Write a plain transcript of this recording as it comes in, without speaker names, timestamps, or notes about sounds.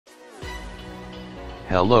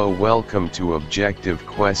Hello, welcome to Objective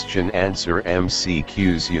Question Answer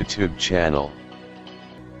MCQs YouTube channel.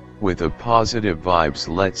 With a positive vibes,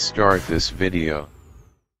 let's start this video.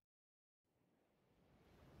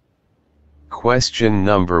 Question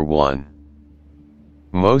number 1.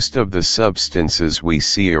 Most of the substances we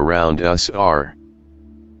see around us are: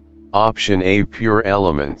 Option A, pure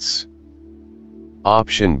elements.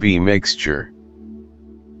 Option B, mixture.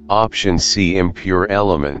 Option C, impure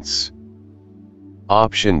elements.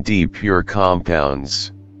 Option D, pure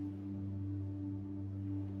compounds.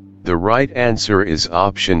 The right answer is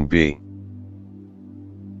option B.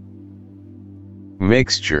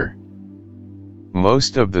 Mixture.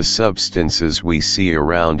 Most of the substances we see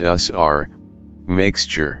around us are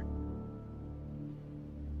mixture.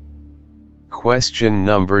 Question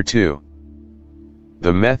number 2.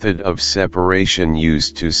 The method of separation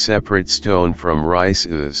used to separate stone from rice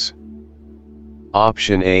is: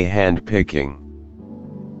 Option A, hand picking.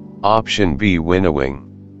 Option B, winnowing.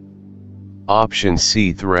 Option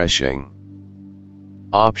C, threshing.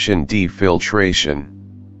 Option D, filtration.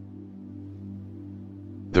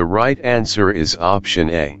 The right answer is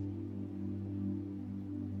option A.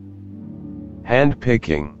 Hand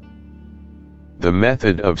picking. The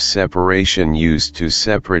method of separation used to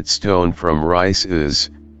separate stone from rice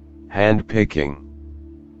is hand picking.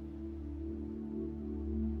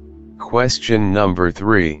 Question number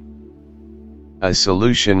 3. A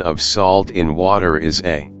solution of salt in water is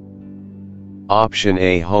a: Option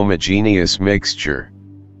A, homogeneous mixture.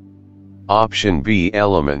 Option B,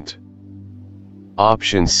 element.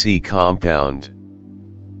 Option C, compound.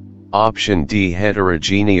 Option D,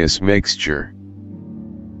 heterogeneous mixture.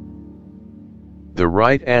 The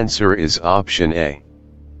right answer is option A.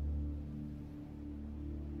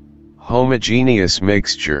 Homogeneous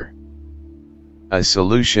mixture. A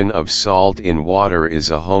solution of salt in water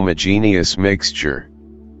is a homogeneous mixture.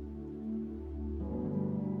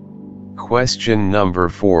 Question number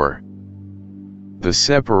 4. The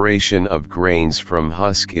separation of grains from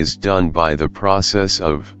husk is done by the process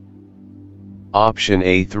of: Option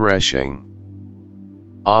A, threshing.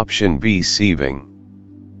 Option B, sieving.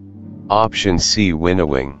 Option C,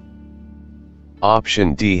 winnowing.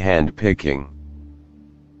 Option D, hand picking.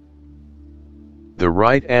 The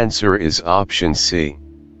right answer is option C.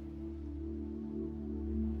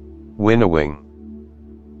 Winnowing.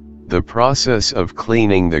 The process of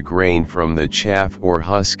cleaning the grain from the chaff or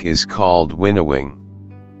husk is called winnowing.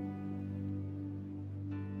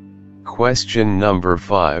 Question number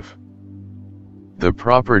 5. The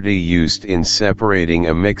property used in separating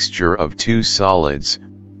a mixture of two solids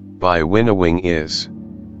by winnowing is: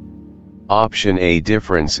 Option A,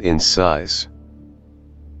 difference in size.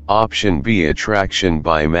 Option B, attraction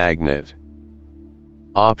by magnet.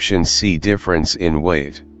 Option C, difference in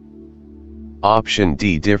weight. Option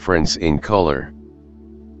D, difference in color.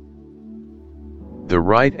 The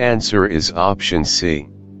right answer is option C.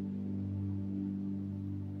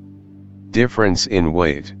 Difference in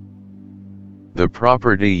weight. The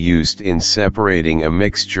property used in separating a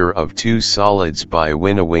mixture of two solids by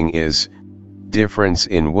winnowing is difference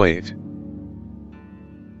in weight.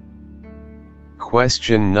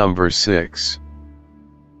 Question number 6.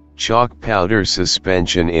 Chalk powder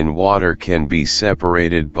suspension in water can be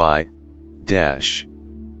separated by dash.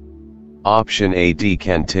 Option A,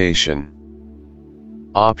 decantation.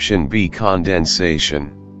 Option B,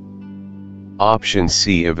 condensation. Option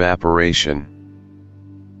C, evaporation.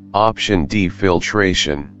 Option D,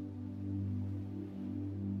 filtration.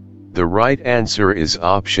 The right answer is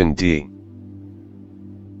option D.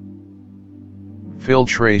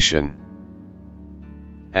 Filtration.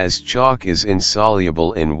 As chalk is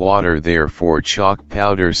insoluble in water, therefore chalk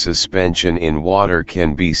powder suspension in water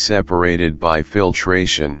can be separated by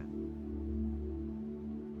filtration.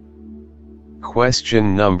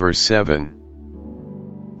 Question number 7.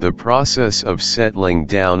 The process of settling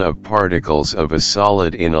down of particles of a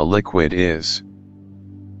solid in a liquid is: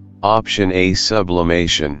 Option A,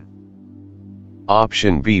 sublimation.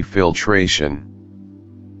 Option B, filtration.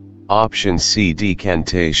 Option C,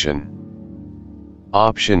 decantation.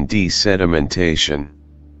 Option D, sedimentation.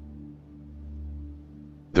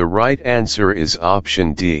 The right answer is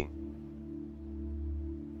option D.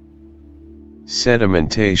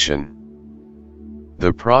 Sedimentation.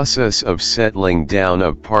 The process of settling down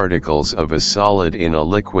of particles of a solid in a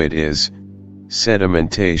liquid is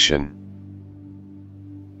sedimentation.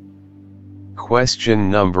 Question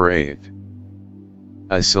number 8.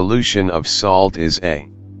 A solution of salt is a: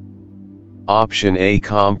 Option A,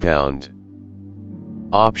 compound.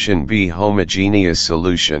 Option B, homogeneous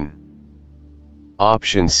solution.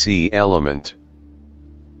 Option C, element.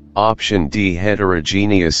 Option D,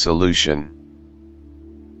 heterogeneous solution.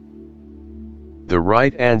 The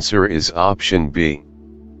right answer is option B,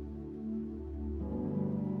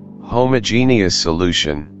 homogeneous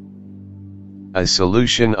solution. A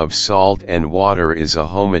solution of salt and water is a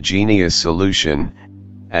homogeneous solution,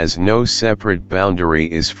 as no separate boundary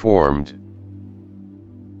is formed.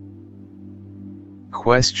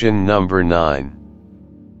 Question number 9.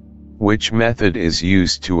 Which method is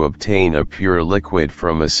used to obtain a pure liquid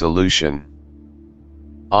from a solution?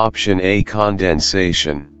 Option A,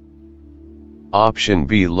 condensation. Option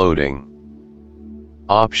B, loading.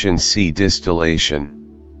 Option C, distillation.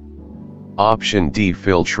 Option D,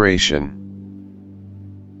 filtration.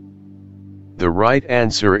 The right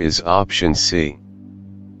answer is option C,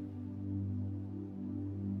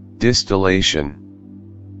 distillation.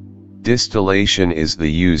 Distillation is the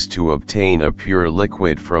use to obtain a pure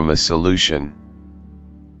liquid from a solution.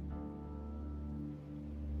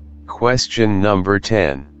 Question number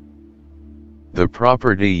 10. The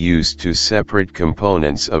property used to separate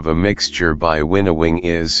components of a mixture by winnowing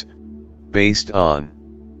is based on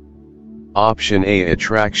Option A,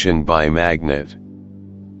 attraction by magnet.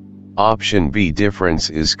 Option B, difference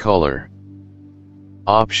is color.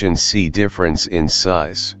 Option C, difference in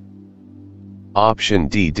size. Option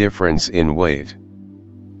D, difference in weight.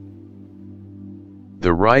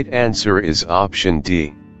 The right answer is option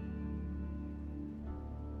D,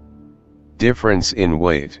 difference in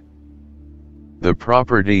weight. The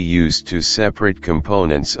property used to separate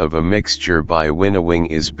components of a mixture by winnowing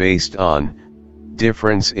is based on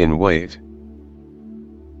difference in weight.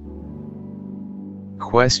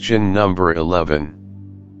 Question number 11.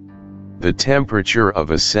 The temperature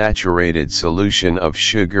of a saturated solution of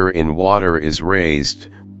sugar in water is raised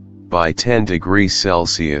by 10 degrees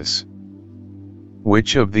Celsius.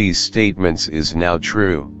 Which of these statements is now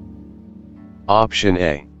true? Option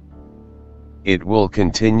A. It will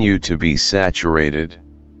continue to be saturated.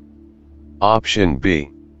 Option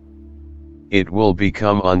B. It will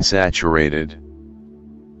become unsaturated.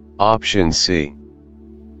 Option C.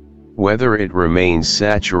 Whether it remains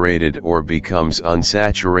saturated or becomes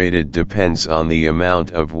unsaturated depends on the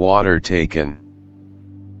amount of water taken.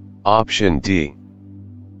 Option D.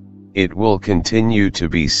 It will continue to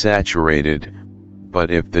be saturated,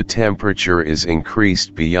 but if the temperature is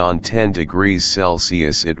increased beyond 10 degrees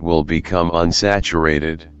Celsius it will become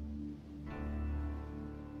unsaturated.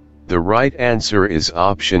 The right answer is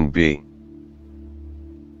option B.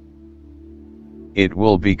 It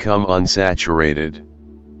will become unsaturated.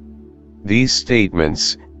 These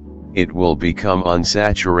statements, it will become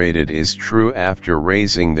unsaturated, is true after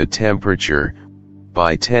raising the temperature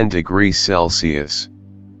by 10 degrees Celsius.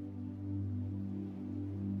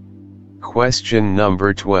 Question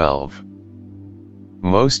number 12.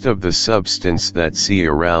 Most of the substance that see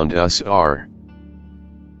around us are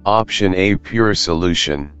Option A, pure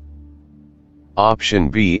solution. Option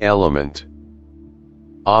B, element.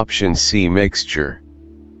 Option C, mixture.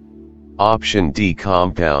 Option D,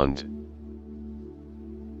 compound.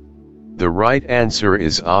 The right answer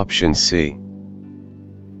is option C,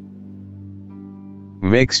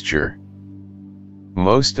 mixture.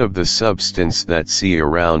 Most of the substance that see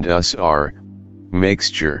around us are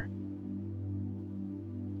mixture.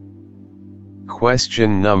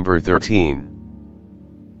 Question number 13.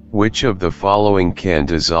 Which of the following can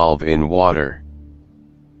dissolve in water?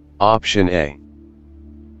 Option A.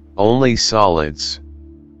 Only solids.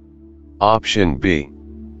 Option B.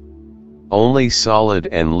 Only solid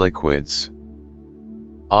and liquids.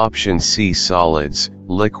 Option C, solids,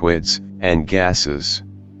 liquids, and gases.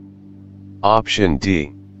 Option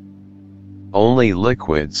D. Only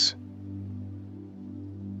liquids.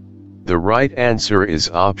 The right answer is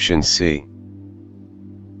option C.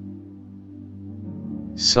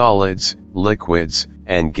 Solids, liquids,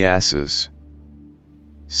 and gases.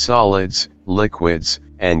 Solids, liquids,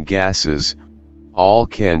 and gases, all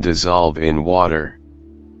can dissolve in water.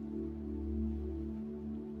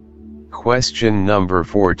 Question number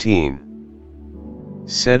 14.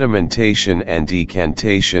 Sedimentation and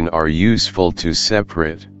decantation are useful to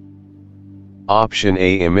separate Option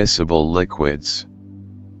A, immiscible liquids.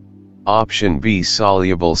 Option B,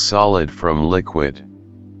 soluble solid from liquid.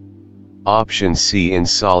 Option C,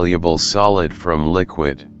 insoluble solid from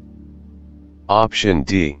liquid. Option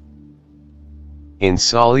D,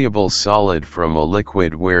 insoluble solid from a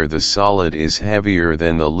liquid where the solid is heavier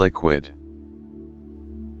than the liquid.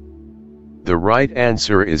 The right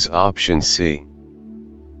answer is option C,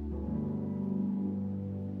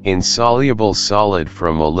 insoluble solid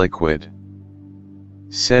from a liquid.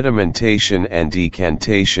 Sedimentation and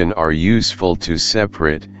decantation are useful to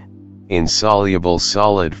separate insoluble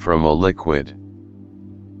solid from a liquid.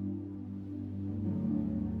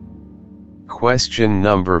 Question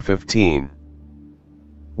number 15.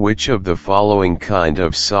 Which of the following kind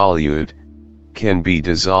of solute can be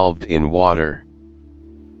dissolved in water?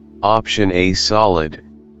 Option A, solid,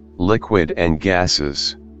 liquid and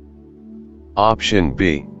gases. Option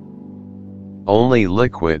B, only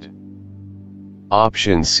liquid.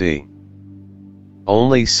 Option C,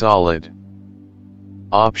 only solid.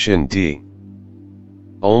 Option D,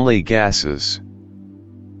 only gases.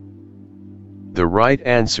 The right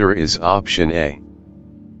answer is option A.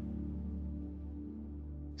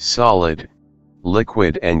 Solid,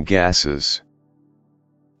 liquid and gases.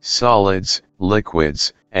 Solids,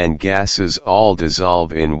 liquids, and gases all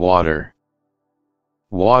dissolve in water.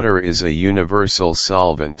 Water is a universal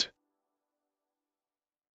solvent.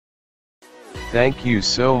 Thank you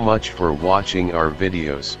so much for watching our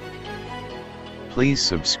videos. Please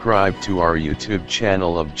subscribe to our YouTube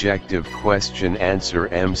channel Objective Question Answer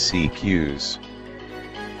MCQs.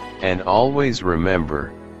 And always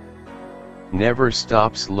remember, never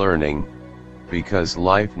stops learning, because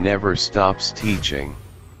life never stops teaching.